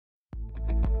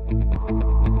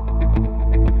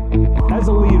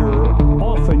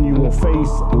will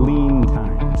face lean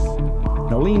times.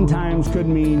 Now, lean times could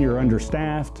mean you're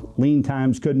understaffed. Lean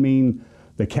times could mean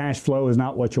the cash flow is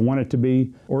not what you want it to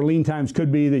be. Or lean times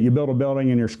could be that you build a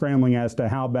building and you're scrambling as to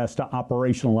how best to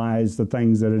operationalize the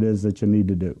things that it is that you need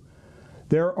to do.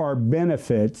 There are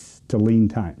benefits to lean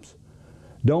times.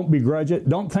 Don't begrudge it.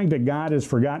 Don't think that God has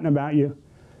forgotten about you.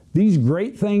 These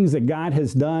great things that God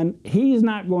has done, He's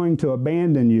not going to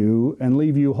abandon you and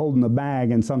leave you holding the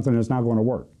bag in something that's not going to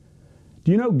work.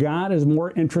 Do you know God is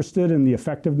more interested in the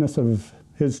effectiveness of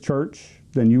His church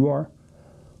than you are?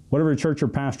 Whatever church you're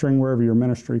pastoring, wherever your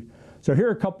ministry. So here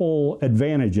are a couple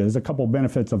advantages, a couple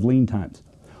benefits of lean times.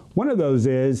 One of those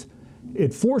is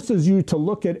it forces you to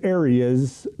look at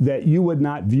areas that you would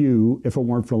not view if it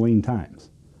weren't for lean times.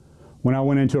 When I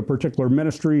went into a particular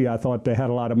ministry, I thought they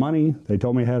had a lot of money. They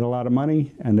told me they had a lot of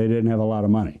money, and they didn't have a lot of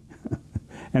money.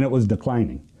 And it was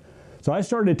declining. So I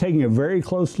started taking a very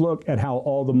close look at how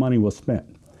all the money was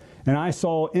spent. And I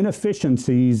saw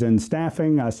inefficiencies in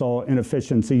staffing. I saw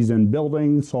inefficiencies in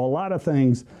buildings. Saw a lot of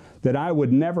things that I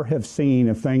would never have seen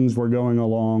if things were going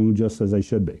along just as they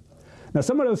should be. Now,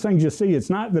 some of those things you see, it's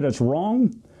not that it's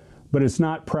wrong, but it's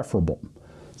not preferable.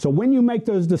 So when you make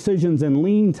those decisions in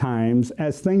lean times,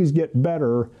 as things get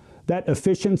better, that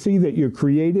efficiency that you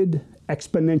created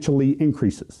exponentially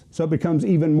increases. So it becomes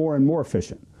even more and more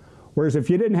efficient. Whereas if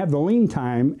you didn't have the lean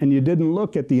time and you didn't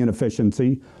look at the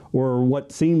inefficiency or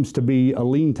what seems to be a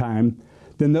lean time,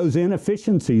 then those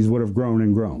inefficiencies would have grown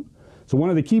and grown. So one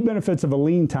of the key benefits of a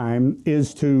lean time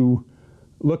is to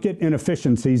look at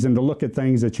inefficiencies and to look at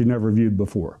things that you never viewed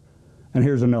before. And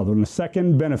here's another one. The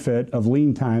second benefit of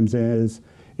lean times is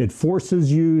it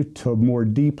forces you to more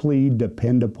deeply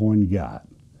depend upon God.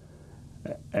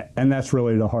 And that's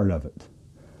really the heart of it.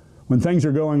 When things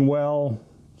are going well,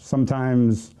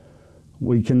 sometimes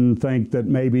we can think that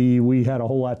maybe we had a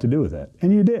whole lot to do with that.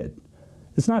 And you did.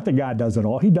 It's not that God does it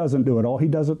all. He doesn't do it all. He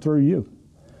does it through you.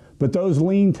 But those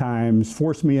lean times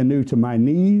force me anew to my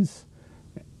knees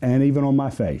and even on my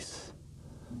face.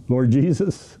 Lord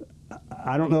Jesus,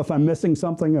 I don't know if I'm missing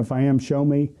something. If I am, show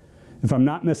me. If I'm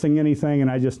not missing anything and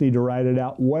I just need to write it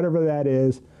out, whatever that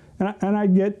is. And I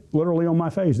get literally on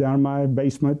my face, down in my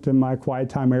basement in my quiet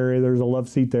time area. There's a love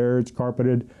seat there. It's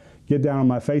carpeted. Get down on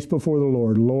my face before the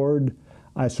Lord. Lord,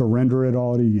 I surrender it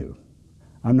all to you.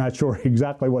 I'm not sure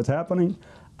exactly what's happening.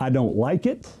 I don't like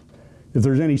it. If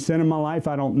there's any sin in my life,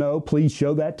 I don't know. Please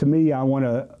show that to me. I want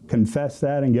to confess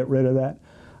that and get rid of that.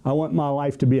 I want my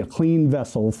life to be a clean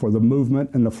vessel for the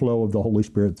movement and the flow of the Holy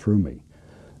Spirit through me.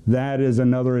 That is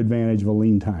another advantage of a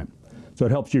lean time. So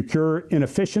it helps you cure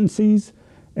inefficiencies,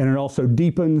 and it also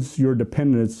deepens your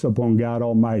dependence upon God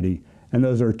Almighty. And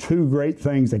those are two great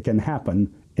things that can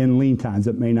happen in lean times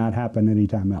that may not happen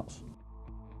anytime else.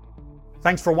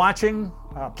 Thanks for watching.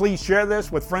 Please share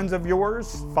this with friends of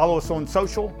yours. Follow us on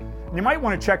social. And you might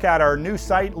want to check out our new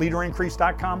site,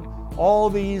 leaderincrease.com. All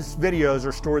these videos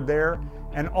are stored there,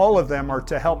 and all of them are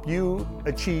to help you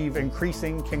achieve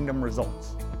increasing kingdom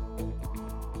results.